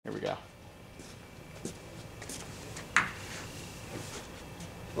go.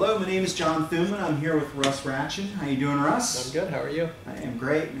 Hello, my name is John Thuma. I'm here with Russ Ratshin. How you doing, Russ? I'm good. How are you? I am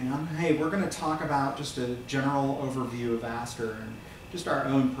great, man. Hey, we're going to talk about just a general overview of Aster and just our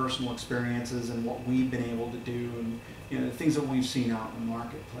own personal experiences and what we've been able to do and the things that we've seen out in the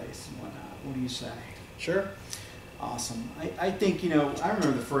marketplace and whatnot. What do you say? Sure. Awesome. I think, I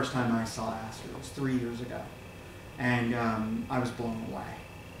remember the first time I saw Aster. It was 3 years ago. And I was blown away.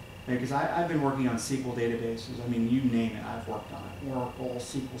 Because I've been working on SQL databases. I mean, you name it, I've worked on it. Oracle,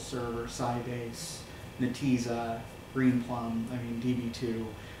 SQL Server, Sybase, Netezza, Greenplum, DB2.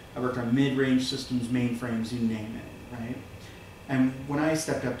 I worked on mid-range systems, mainframes, you name it, right? And when I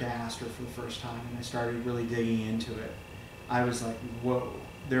stepped up to Aster for the first time and I started really digging into it, I was like, whoa,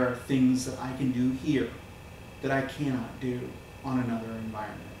 there are things that I can do here that I cannot do on another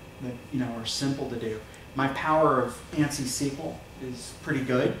environment that are simple to do. My power of ANSI SQL is pretty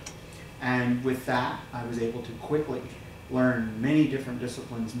good, and with that I was able to quickly learn many different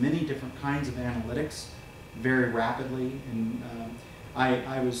disciplines, many different kinds of analytics very rapidly, and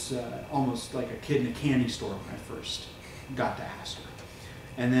I was almost like a kid in a candy store when I first got to Aster.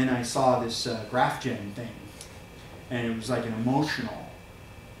 And then I saw this GraphGen thing, and it was like an emotional,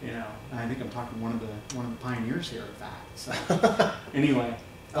 and I think I'm talking one of the pioneers here of that. So anyway.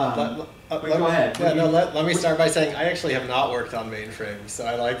 Go ahead. Yeah, let me start by saying I actually have not worked on mainframes, so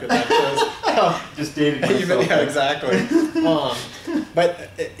I like that shows. Just dated myself. Yeah, exactly. But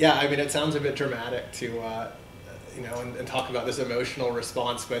yeah, it sounds a bit dramatic to and talk about this emotional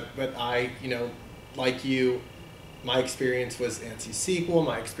response. But I, like you, my experience was ANSI SQL.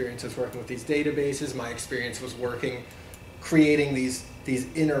 My experience was working with these databases. My experience was creating these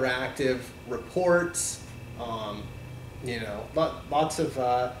interactive reports.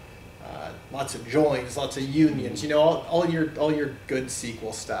 Lots of joins, lots of unions, all your good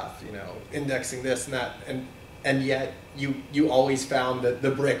SQL stuff, indexing this and that, and yet you always found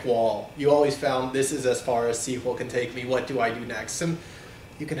the brick wall. You always found this is as far as SQL can take me. What do I do next? And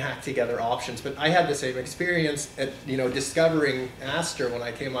you can hack together options. But I had the same experience at discovering Aster when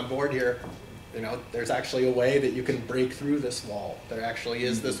I came on board here. There's actually a way that you can break through this wall. There actually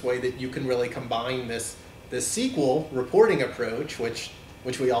is this way that you can really combine this SQL reporting approach, which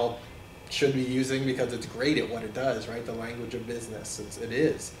we all should be using because it's great at what it does, right? The language of business, it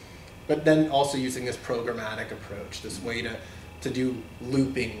is. But then also using this programmatic approach, this way to do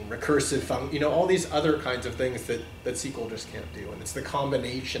looping, recursive all these other kinds of things that SQL just can't do. And it's the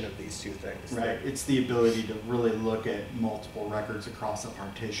combination of these two things. Right. It's the ability to really look at multiple records across a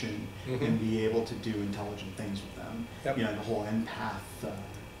partition and be able to do intelligent things with them. Yep. The whole npath,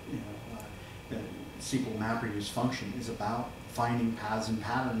 the SQL MapReduce function is about finding paths and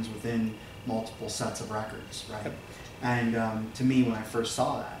patterns within multiple sets of records, right? Yep. And to me, when I first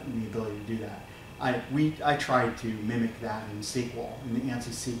saw that and the ability to do that, I tried to mimic that in SQL, in the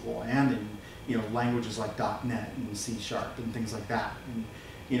ANSI SQL, and in languages like .NET and C# and things like that. And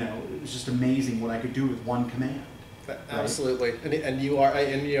it was just amazing what I could do with one command. Right? Absolutely, and you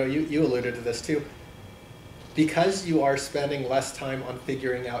alluded to this too. Because you are spending less time on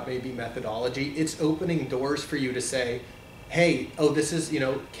figuring out maybe methodology, it's opening doors for you to say, hey, this is,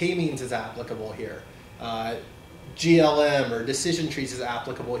 k-means is applicable here. GLM or decision trees is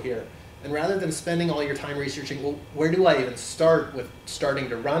applicable here. And rather than spending all your time researching, well, where do I even start with starting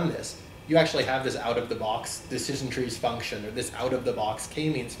to run this? You actually have this out-of-the-box decision trees function or this out-of-the-box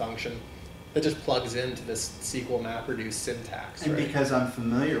k-means function that just plugs into this SQL MapReduce syntax. And right? because I'm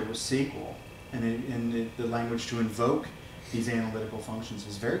familiar with SQL, and the language to invoke these analytical functions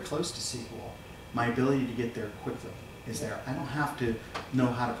is very close to SQL. My ability to get there quickly is there. I don't have to know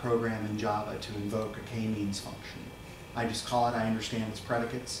how to program in Java to invoke a k-means function. I just call it, I understand its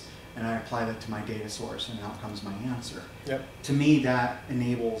predicates, and I apply that to my data source, and out comes my answer. Yep. To me, that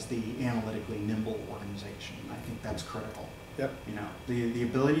enables the analytically nimble organization. I think that's critical. Yep. The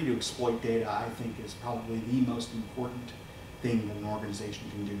ability to exploit data, I think, is probably the most important thing that an organization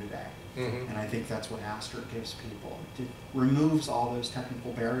can do today. And I think that's what Aster gives people. It removes all those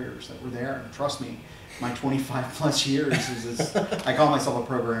technical barriers that were there. And trust me, my 25 plus years I call myself a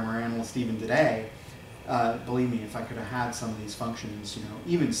programmer analyst even today. Believe me, if I could have had some of these functions,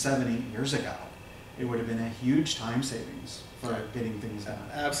 even 7, 8 years ago, it would have been a huge time savings for getting things done.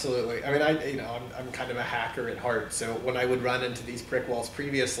 Absolutely. I'm kind of a hacker at heart, so when I would run into these brick walls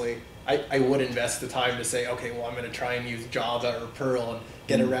previously, I would invest the time to say, okay, well, I'm going to try and use Java or Perl and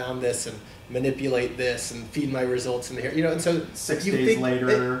get around this and manipulate this and feed my results in here, and so 6 days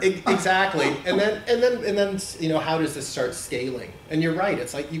later, exactly, and then how does this start scaling? And you're right.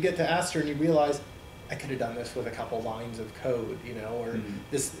 It's like you get to Aster and you realize, I could have done this with a couple lines of code, you know, or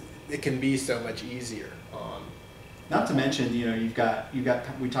Mm-hmm. it can be so much easier. Not to mention, you know, you've got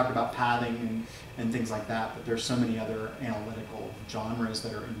we talked about pathing and things like that, but there's so many other analytical genres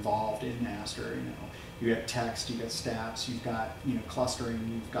that are involved in Aster. You know, you got text, you got stats, you've got, you know, clustering,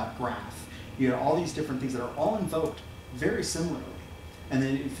 you've got graph. You know, all these different things that are all invoked very similarly. And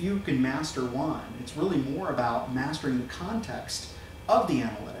then if you can master one, it's really more about mastering the context of the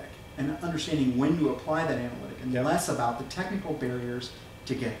analytic and understanding when to apply that analytic, and less about the technical barriers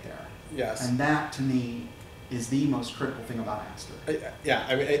to get there. Yes. And that, to me, is the most critical thing about Aster. Yeah,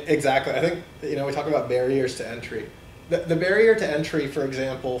 I mean, exactly. I think, you know, we talk about barriers to entry. The barrier to entry, for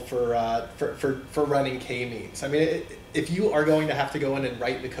example, for running k-means. I mean, if you are going to have to go in and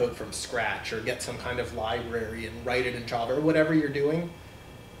write the code from scratch or get some kind of library and write it in Java or whatever you're doing,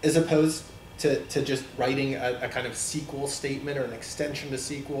 as opposed to just writing a kind of SQL statement or an extension to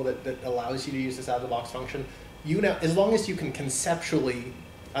SQL that allows you to use this out-of-the-box function, you know, as long as you can conceptually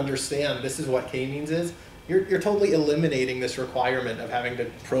understand this is what k-means is, you're totally eliminating this requirement of having to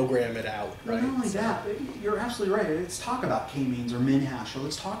program it out, right? Not only that, you're absolutely right. Let's talk about k-means or min-hash, or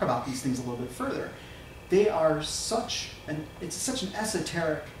let's talk about these things a little bit further. They are it's such an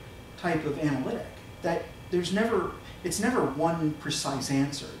esoteric type of analytic that it's never one precise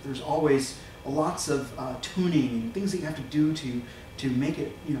answer. There's always lots of tuning and things that you have to do to make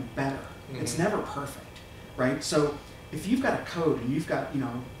it, you know, better. Mm-hmm. It's never perfect, right? So if you've got a code and you've got, you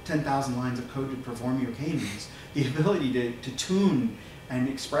know, 10,000 lines of code to perform your k-means, the ability to tune and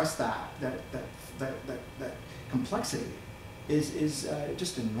express that complexity is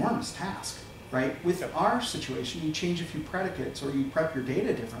just an enormous task, right? With our situation, you change a few predicates or you prep your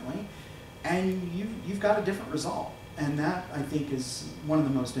data differently, and you've got a different result. And that, I think, is one of the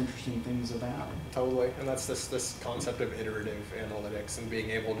most interesting things about it. Totally, and that's this concept of iterative analytics and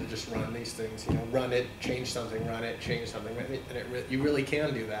being able to just run these things. You know, run it, change something, run it, change something, and you really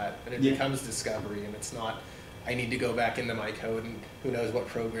can do that. And it becomes discovery, and it's not, I need to go back into my code and who knows what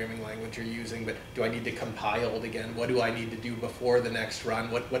programming language you're using, but do I need to compile it again? What do I need to do before the next run?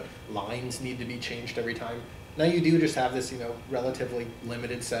 What lines need to be changed every time? Now you do just have this, you know, relatively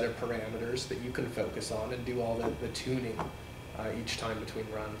limited set of parameters that you can focus on and do all the tuning each time between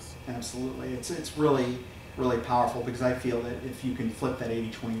runs. Absolutely. It's really, really powerful, because I feel that if you can flip that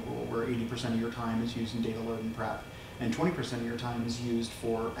 80-20 rule, where 80% of your time is used in data load and prep, and 20% of your time is used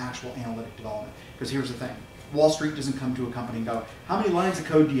for actual analytic development. Because here's the thing. Wall Street doesn't come to a company and go, how many lines of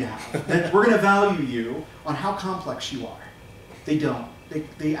code do you have? We're going to value you on how complex you are. They don't.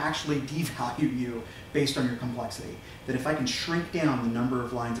 They actually devalue you based on your complexity. That if I can shrink down the number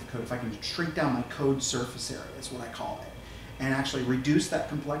of lines of code, if I can shrink down my code surface area, is what I call it, and actually reduce that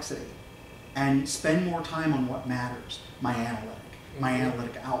complexity and spend more time on what matters, my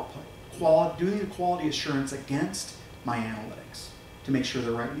analytic output, doing the quality assurance against my analytics to make sure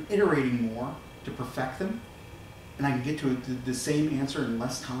they're right, and iterating more to perfect them, and I can get to the same answer in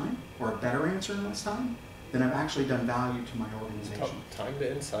less time, or a better answer in less time, then I've actually done value to my organization. Time to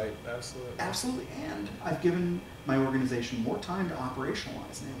insight, absolutely. Absolutely, and I've given my organization more time to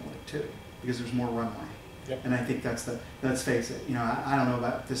operationalize an analytic too, because there's more runway. Yep. And I think let's face it, you know, I don't know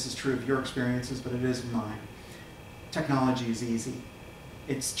about if this is true of your experiences, but it is mine. Technology is easy.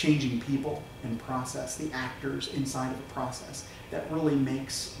 It's changing people and process, the actors inside of a process, that really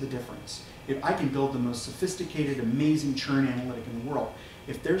makes the difference. If I can build the most sophisticated, amazing churn analytic in the world,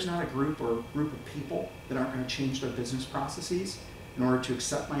 if there's not a group of people that aren't going to change their business processes in order to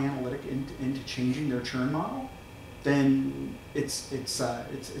accept my analytic into changing their churn model, then it's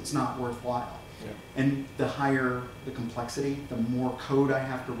not worthwhile. Yeah. And the higher the complexity, the more code I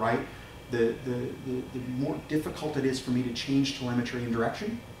have to write, the more difficult it is for me to change telemetry and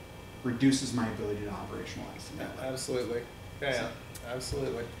direction, reduces my ability to operationalize. Yeah, absolutely. Yeah,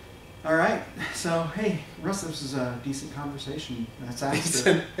 absolutely. All right. So, hey, Russ, this was a decent conversation. That's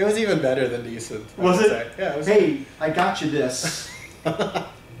Aster. It was even better than decent. Was it? Yeah, it was. Hey, I got you this.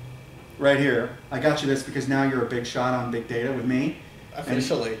 Right here. I got you this because now you're a big shot on big data with me.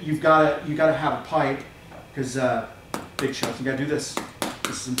 Officially. And you've got to have a pipe, because big shots. You got to do this.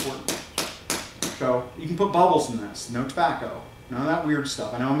 This is important. So you can put bubbles in this. No tobacco. None of that weird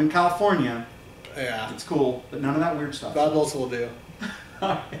stuff. I know I'm in California. Yeah. It's cool, but none of that weird stuff. Bubbles will do.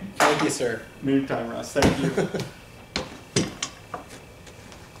 Thank you, sir. Anytime, Russ. Thank you.